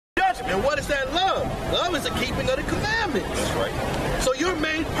And what is that love? Love is the keeping of the commandments. That's right. So you're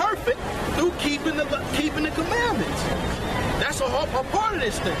made perfect through keeping the commandments. That's a part of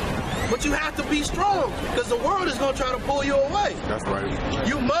this thing. But you have to be strong, because the world is going to try to pull you away. That's right.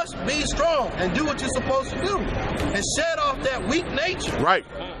 You must be strong and do what you're supposed to do. And shed off that weak nature. Right.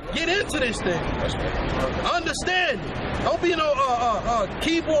 Get into this thing. Understand it. Don't be no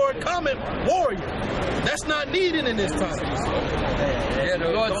keyboard comment warrior. That's not needed in this time. Yeah, the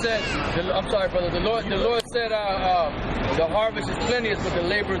Lord said, I'm sorry, brother. The Lord said, the harvest is plenteous, but the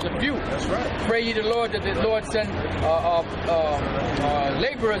laborers are few. That's right. Pray ye the Lord that the Lord send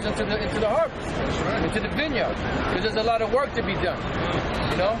laborers into the harvest, into the vineyard, because there's a lot of work to be done.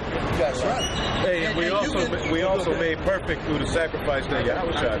 You know. That's right. Hey, and we also made perfect through the sacrifice that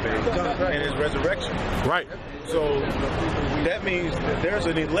Yahushua made and his resurrection. Right. So that means that there's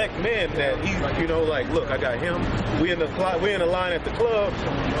an elect man that he, like, look, I got him. We in the line at the club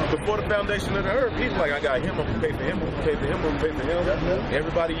before the foundation of the earth. He's like, I got him. I'm gonna pay for him. I'm gonna pay for him. I'm gonna pay for him.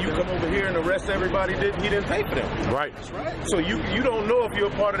 Everybody, you come over here, and the rest of everybody he didn't pay for them. Right. So you don't know if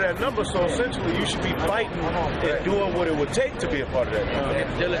you're a part of that number. So essentially, you should be fighting and doing what it would take to be a part of that number.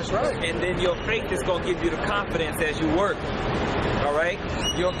 That's right. And then your faith is going to give you the confidence as you work. All right?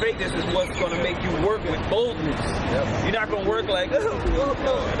 Your faith is what's going to make you work with boldness. Yep. You're not going to work like, You're going to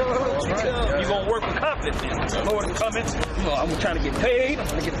work with confidence. Lord is coming. I'm trying to get paid. I'm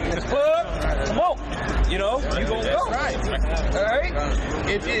trying to get to the club. Come on. You're going to go. Right. All right?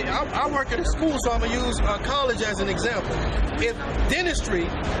 I work at a school, so I'm going to use college as an example. If dentistry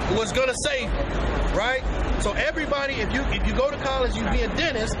was going to save you, right? So everybody, if you go to college, you be a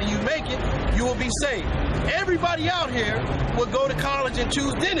dentist, and you make it, you will be saved. Everybody out here will go to college and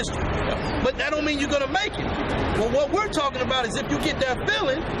choose dentistry. But that don't mean you're going to make it. Well, what we're talking about is if you get that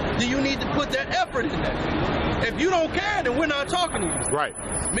feeling, do you need to put that effort in that? If you don't care, then we're not talking to you. Right.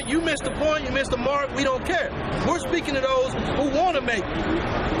 You missed the point, you missed the mark, we don't care. We're speaking to those who want to make it.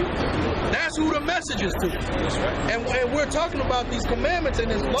 That's who the message is to. And we're talking about these commandments in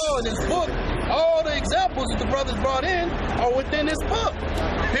this law, in this book. All the examples that the brothers brought in are within this book.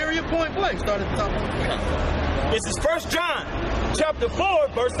 Period, point blank. Start at the top. This is 1 John chapter 4,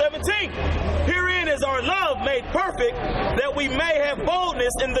 verse 17. Herein is our love made perfect, that we may have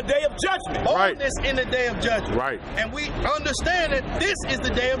boldness in the day of judgment. Boldness in the day of judgment. Right. And we understand that this is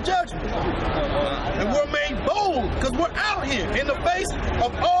the day of judgment. And we're made bold because we're out here in the face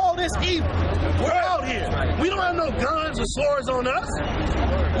of all this evil. We're out here. We don't have no guns or swords on us.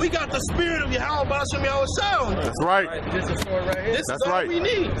 We got the spirit of Yahweh Bashem Yahushua on us. That's right. This is sword right here. This is all we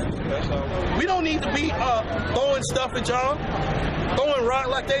need. We don't need to be throwing stuff at y'all, throwing rock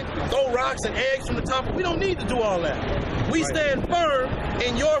like they throw rocks and eggs from the top. We don't need to do all that. We stand firm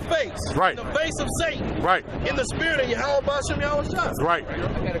in your face, right, in the face of Satan, right, in the spirit of Yahweh Bashem Yahushua. Right.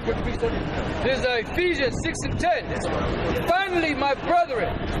 Got a quick piece of it. There's Ephesians 6 and 10. Finally, my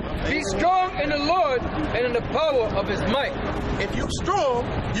brethren, be strong in the Lord and in the power of his might. If you're strong,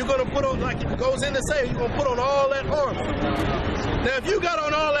 you're going to put on, like it goes in to say, you're going to put on all that armor. Now, if you got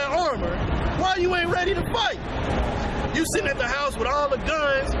on all that armor, why you ain't ready to fight? You sitting at the house with all the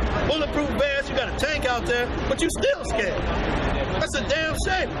guns, bulletproof vests, you got a tank out there, but you still scared. That's a damn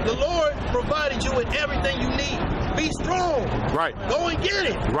shame. The Lord provided you with everything you need. Be strong. Right. Go and get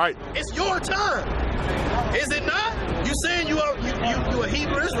it. Right. It's your time. Is it not? You saying you are you a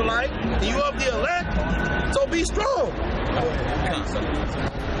Hebrew Israelite and you of the elect? So be strong.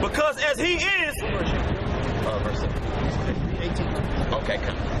 Because as he is, verse 18. Okay,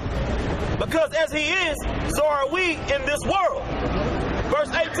 because as he is, so are we in this world. Verse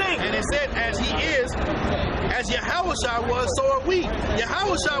 18. And it said, as he is, as Yahushua was, so are we.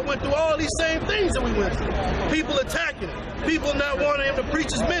 Yahushua went through all these same things that we went through. People attacking him. People not wanting him to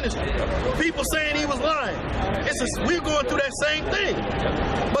preach his ministry. People saying he was lying. We're going through that same thing.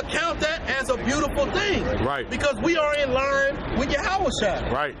 But count that as a beautiful thing. Right. Because we are in line with Yahushua.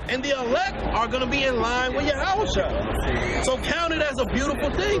 Right. And the elect are going to be in line with Yahushua. So count it as a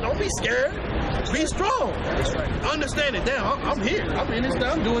beautiful thing. Don't be scared. Be strong. Understand it. Damn, I'm here. I'm in this thing.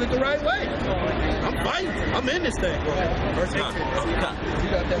 I'm doing it the right way. I'm fighting. I'm in this thing. Verse 18.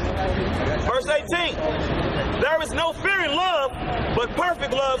 Verse 18. There is no fear in love, but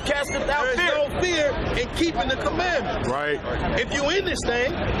perfect love casteth out fear. There is no fear in keeping the commandments. Right. If you in this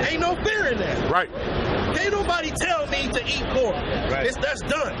thing, ain't no fear in that. Right. Can't nobody tell me to eat pork. Right. That's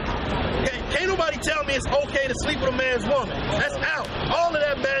done. Can't nobody tell me it's okay to sleep with a man's woman. That's out. All of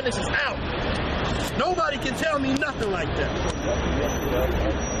that madness is out. Nobody can tell me nothing like that.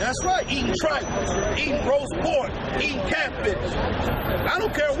 That's right. Eating tripe, eating roast pork, eating catfish. I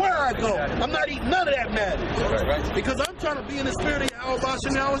don't care where I go. I'm not eating none of that madness. Because I'm trying to be in the spirit of Yahweh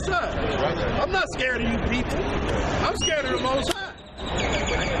Bashem Yahweh. I'm not scared of you people. I'm scared of the Most High.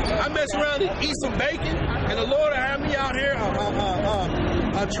 I mess around and eat some bacon, and the Lord will have me out here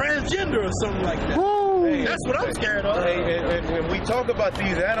a transgender or something like that. Hey, that's what I'm scared of. Hey, and we talk about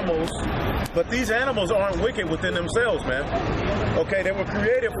these animals, but these animals aren't wicked within themselves, man. Okay, they were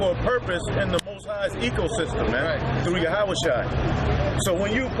created for a purpose in the Most High's ecosystem, man, through Yahweh Shai. So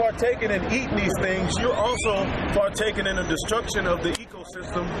when you partaking and eating these things, you're also partaking in the destruction of the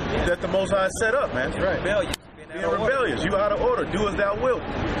ecosystem that the Most High set up, man. Right. Rebellious. Being rebellious. You out of order. Do as thou wilt.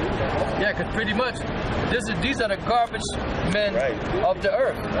 Yeah, because pretty much these are the garbage men of the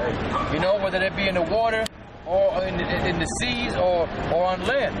earth. Right. You know, whether they be in the water or in the seas or on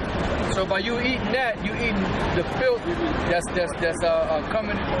land. So by you eating that, you eating the filth that's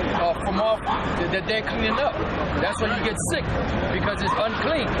coming from off that they're cleaning up. That's why you get sick, because it's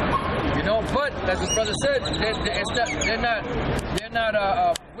unclean. You know, but as the brother said, they're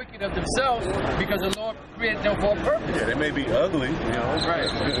not wicked of themselves, because the Lord created them for a purpose. Yeah, they may be ugly, you know.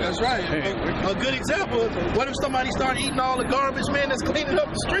 Right. That's right. A good example, what if somebody started eating all the garbage, man, that's cleaning up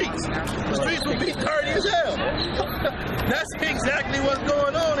the streets? The streets would be dirty as hell. That's exactly what's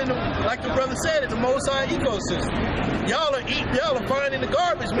going on in the, like the brother said, in the Most High ecosystem. Y'all are finding the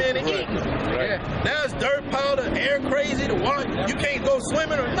garbage, man, and eating them. Right. Now it's dirt powder, air crazy, the water, you can't go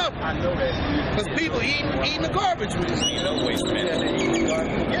swimming or nothing. I know that. Because people eating the garbage with this. Waste management.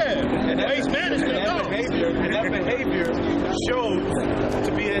 Yeah, and waste management. And that behavior shows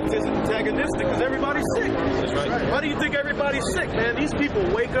to be antagonistic because everybody's sick. Right. Why do you think everybody's sick, man? These people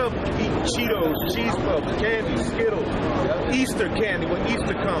wake up eating Cheetos, cheese puffs, candy, Skittles, Easter candy when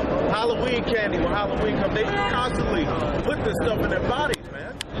Easter comes, Halloween candy when Halloween comes. They constantly put this stuff in their bodies,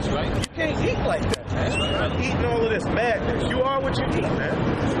 man. That's right. You can't eat like that. That's right. Eating all of this madness. You are what you eat, man.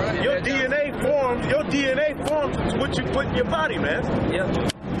 Right. Your DNA forms what you put in your body, man. Yeah.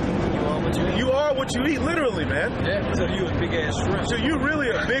 You are what you eat, literally, man. Yeah. So you a big ass shrimp. So you really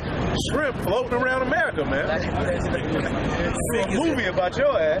a big shrimp floating around America, man. A movie about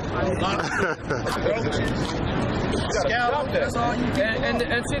your ass.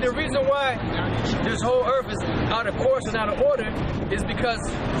 And see, the reason why this whole earth is out of course and out of order is because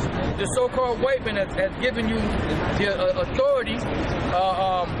the so-called white man has given you the authority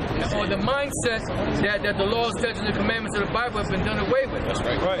or the mindset that the laws, statutes, and commandments of the Bible have been done away with. That's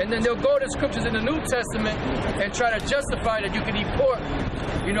right. And then they'll go to scriptures in the New Testament and try to justify that you can eat pork.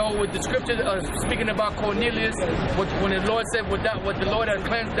 You know, with the scripture speaking about Cornelius, when the Lord said what the Lord had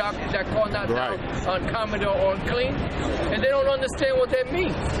cleansed, that called not down uncommon or unclean, and they don't understand what that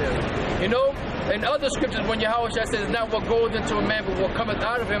means. You know, in other scriptures, when Yahweh says not what goes into a man, but what cometh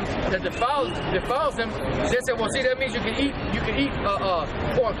out of him that defiles him, they say, well, see, that means you can eat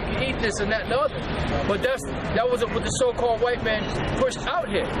pork, you can eat this and that and the other. But that was what the so-called white man pushed out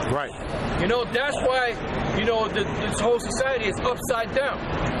here. Right. You know, that's why, you know, this whole society is upside down.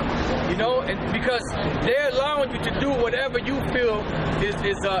 You know, and because they're allowing you to do whatever you feel is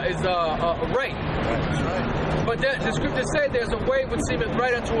right. But the scripture said there's a way which seemeth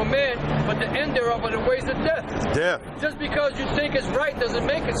right unto a man, but the end thereof are the ways of death. Death. Just because you think it's right doesn't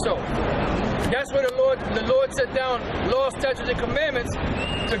make it so. That's where the Lord set down laws, statutes, and commandments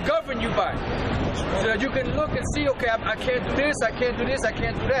to govern you by. So that you can look and see, okay, I can't do this, I can't do this, I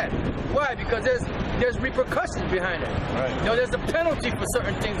can't do that. Why? Because there's repercussions behind it. Right. You know, there's a penalty for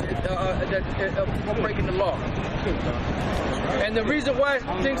certain things for breaking the law. And the reason why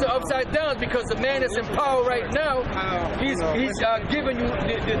things are upside down is because the man that's in power right now, he's giving you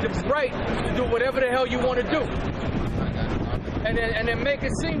the right to do whatever the hell you want to do. And then make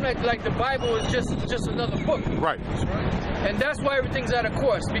it seem like the Bible is just another book. Right. And that's why everything's out of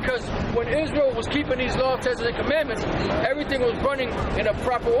course. Because when Israel was keeping these laws, statutes, and commandments, everything was running in a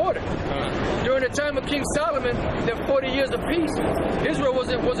proper order. During the time of King Solomon, the 40 years of peace, Israel was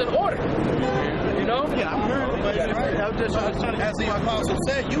in order. You know? Yeah, I'm hearing, but as the apostle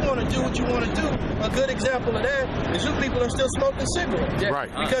said, you want to do what you want to do. A good example of that is you people are still smoking cigarettes. Yeah. Right.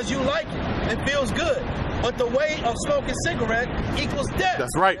 Because you like it. It feels good. But the way of smoking cigarette equals death.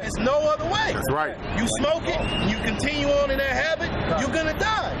 That's right. There's no other way. That's right. You smoke it, you continue on in that habit, you're gonna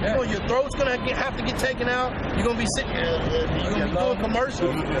die. You know, your throat's gonna have to get taken out. You're gonna be sick. You're gonna be doing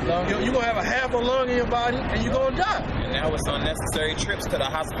commercials. You're gonna have a half a lung in your body, and you're gonna die. And now it's unnecessary trips to the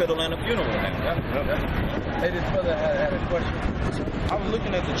hospital and a funeral. Hey, this brother had a question. I was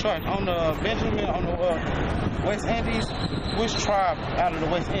looking at the chart on the Benjamin, on the West Indies. which tribe out of the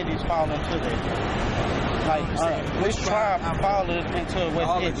West Indies fall into that? Like, which tribe fall into West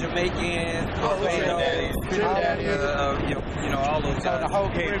all Indies? the Jamaicans, all those So the whole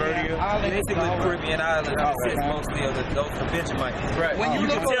Cape Caribbean Verde, islands, basically the Caribbean islands, it's mostly of those are Benjamites. Right. When you You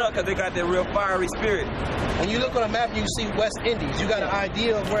look can tell because they got that real fiery spirit. When you look on a map, you see West Indies. You got an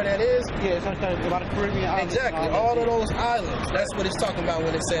idea of where that is? Yeah, sometimes about the Caribbean islands. Exactly. All of those islands. That's what it's talking about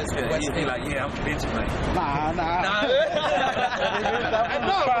when it says West You be Indies. like, yeah, I'm Benjamin. Nah.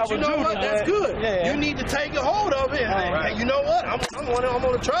 No, but you know what? That's good. Yeah. You need to take a hold of it. And you know what? I'm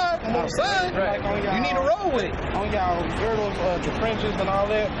on the tribe. I'm on the side. Like on y'all, You need to roll with it. On y'all girdles, the fringes and all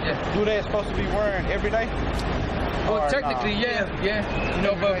that, do they supposed to be wearing every day? Well, Or technically, yeah. You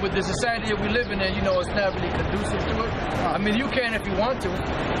know, but with the society that we live in, it's not really conducive to it. I mean, you can if you want to.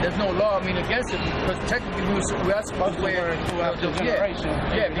 There's no law, against it, because technically we are supposed to wear it throughout the generation.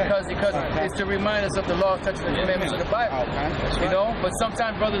 Yeah, because it's to remind us of the law, statutes, and commandments of the Bible. You know, but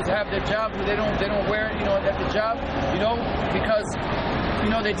sometimes brothers have their jobs where they don't wear it, at the job, because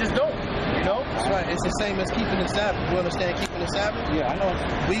they just don't. That's right. It's the same as keeping the Sabbath. You understand keeping the Sabbath? Yeah, I know.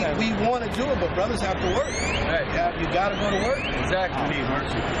 We want to do it, but brothers have to work. Right. You got to go to work. Exactly. You need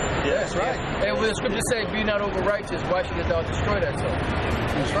mercy. Yeah, that's right. And when the scriptures say, "Be not over righteous, why should thou destroy that soul?"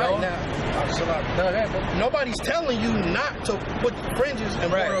 That's right. Now, nobody's telling you not to put fringes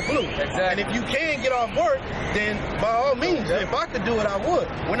and wear blue. Exactly. And if you can get off work, then by all means, if I could do it, I would.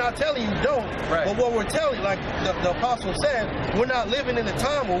 We're not telling you don't. Right. But what we're telling you, like the apostle said, we're not living in a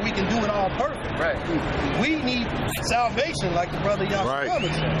time where we can do it all perfect. Right. We need salvation, like the brother Yahweh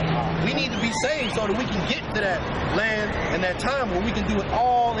said. We need to be saved so that we can get to that land and that time where we can do it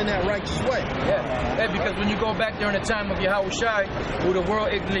all in that righteous way. Yeah, because when you go back during the time of Yahweh Shai, who the world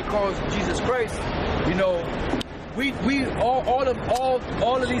ignorantly calls Jesus Christ, we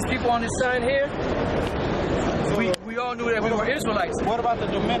all of these people on this sign here, we all knew that we were Israelites. What about the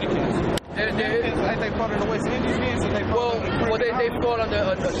Dominicans? Ain't they part of the West Indies? They fall under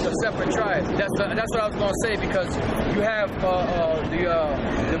a separate tribe. That's what I was going to say, because you have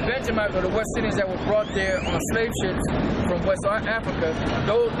the Benjamites or the West Indians that were brought there on slave ships from West Africa.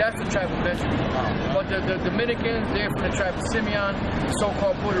 That's the tribe of Benjamin. But the Dominicans, they're from the tribe of Simeon. The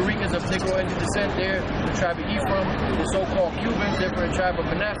so-called Puerto Ricans of Negro Indian descent, they're the tribe of Ephraim. The so-called Cubans, they're from the tribe of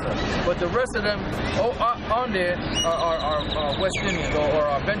Manasseh. But the rest of them on there are West Indians or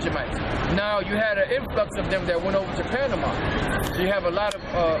Benjamites. Now, you had an influx of them that went over to Panama. So you have a lot of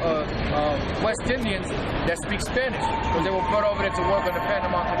West Indians that speak Spanish, because they were brought over there to work on the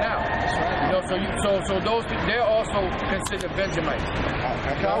Panama Canal. So those, they're also considered Benjamites.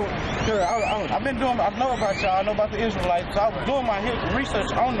 I've been doing, I know about y'all, I know about the Israelites, so I was doing my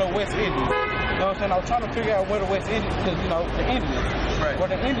research on the West Indies. You know what I'm saying? I was trying to figure out where the West Indies, because, the Indians. Right. Where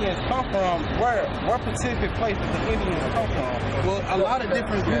the Indians come from, where specific places the Indians come from. Well, a lot of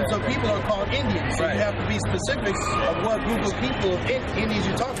different groups of people are called Indians, so you have to be specific of what group of people of Indians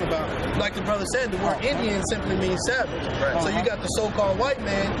you're talking about. Like the brother said, the word Indian simply means savage. So you got the so-called white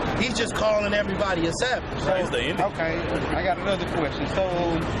man, he's just calling everybody a savage. He's the Indian. Okay, I got another question.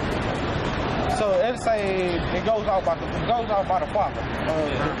 So let's say it goes out by the father,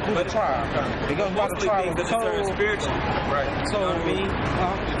 through the tribe. It goes by the tribe. Spiritual. Right. So, you know what I mean?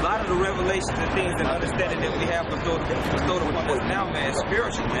 A lot of the revelations and things and understanding that we have bestowed upon us now, man, is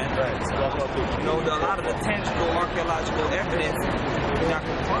spiritual, man. Right. A lot of the tangible archaeological evidence is not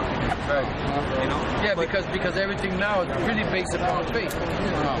confirmed. Right. Yeah, because everything now is really based upon faith.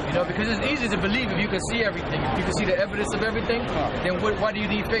 Because it's easy to believe if you can see everything. If you can see the evidence of everything, then why do you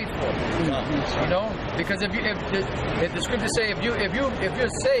need faith for? Because if the scriptures say if you're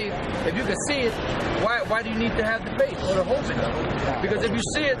saved, if you can see it, why do you need to have the faith or the hope in it? Because if you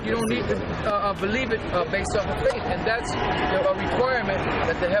see it, you don't need to believe it based off of faith, and that's a requirement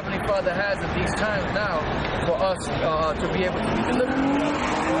that the Heavenly Father has at these times now for us to be able to be delivered.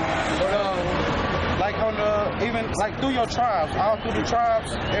 Like even through your tribes, all through the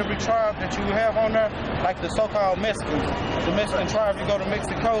tribes, every tribe that you have on there, like the so-called Mexicans, the Mexican tribe, you go to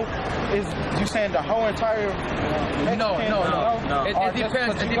Mexico, is you saying the whole entire Mexican? No. It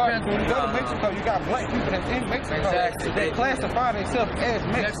depends. When you go to Mexico, you got black people that's in Mexico. Exactly. They classify themselves as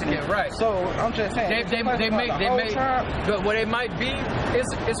Mexican. Right. So I'm just saying, they might be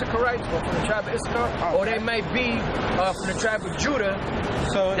Issacharites from the tribe of Issachar, or they might be from the tribe of Judah,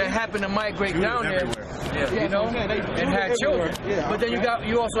 that happened to migrate down there. you know, and had children. But then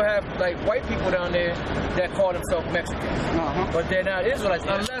you also have like white people down there that call themselves Mexicans, but they're not Israelites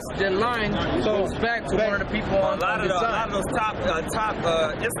unless their line goes back to one of the people on the side. A lot of those top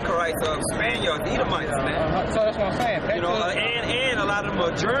Issacharites of Spaniards, Edomites, man. So that's what I'm saying. You know, and a lot of them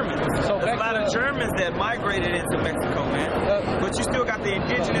are Germans. So there's a lot of Germans that migrated into Mexico, man. But you still got the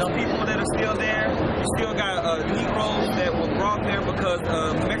indigenous people that are still there. You still got Negroes that were brought there because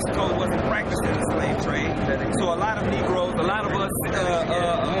Mexico wasn't practicing the slave trade. So a lot of Negroes, a lot of us,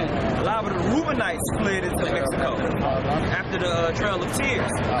 a lot of the Reubenites fled into Mexico after the Trail of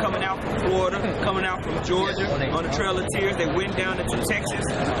Tears, coming out from Florida, coming out from Georgia on the Trail of Tears. They went down into Texas,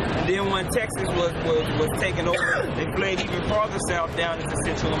 and then when Texas was taken over, they fled even farther south down into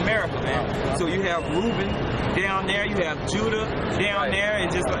Central America, man. So you have Reuben down there, you have Judah down there,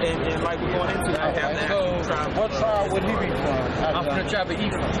 and just and like we're going into, you have the actual tribe. What tribe would he be from? I'm from the tribe of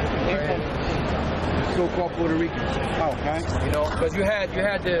Ephraim. So-called Puerto Rican. Okay. You know, because you had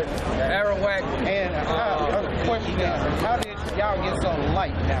the Arawak. And question is, how did y'all get so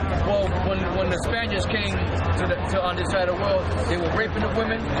light down there? Well, when the Spaniards came to on this side of the world, they were raping the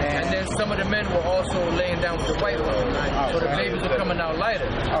women, and then some of the men were also laying down with the white women. So the babies were coming out lighter.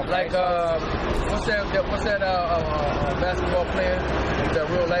 Like what's that basketball player? That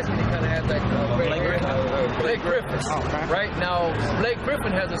real light skin, he kind of had like Blake Griffin. Right now, Blake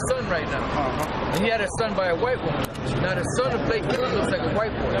Griffin has a son right now. He had a son by a white woman. Now the son of Blake Griffin looks like a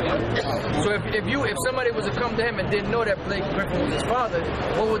white boy. So if somebody was to come to him and didn't know that Blake Griffin was his father,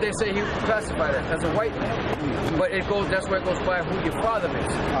 what would they say he would classify that as a white man? But that's where it goes by who your father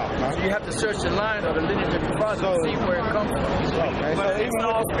is. So you have to search the line or the lineage of your father to see where it comes from. But it's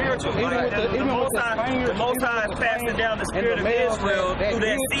all spiritual. The Most High is passing down the spirit of Israel through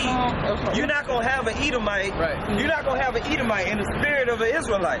that seed. You're not gonna have an Edomite. You're not gonna have an Edomite in the spirit of an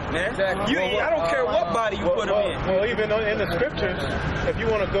Israelite, man. Exactly. I don't care what body you put them in. Well, even in the scriptures, if you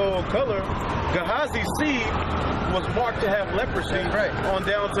want to go color, Gehazi's seed was marked to have leprosy on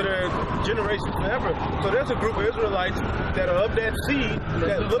down to their generations forever. So there's a group of Israelites that are of that seed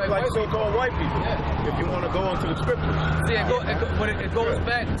that look like so-called white people. If you want to go into the scriptures. See, it goes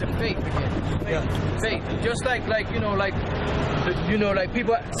back to faith again. Faith. Just like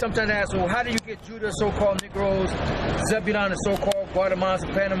people sometimes ask, well, how do you get Judah, so-called Negroes, Zebulon, the so-called Guatemalans,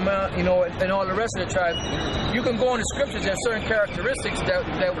 Panama, and all the rest of the tribes? You can go in the scriptures. There's certain characteristics that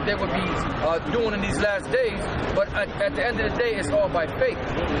they would be doing in these last days, but at the end of the day, it's all by faith.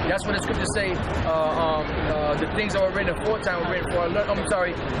 That's what the scriptures say. The things that were written aforetime were written for.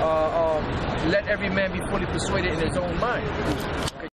 Let every man be fully persuaded in his own mind.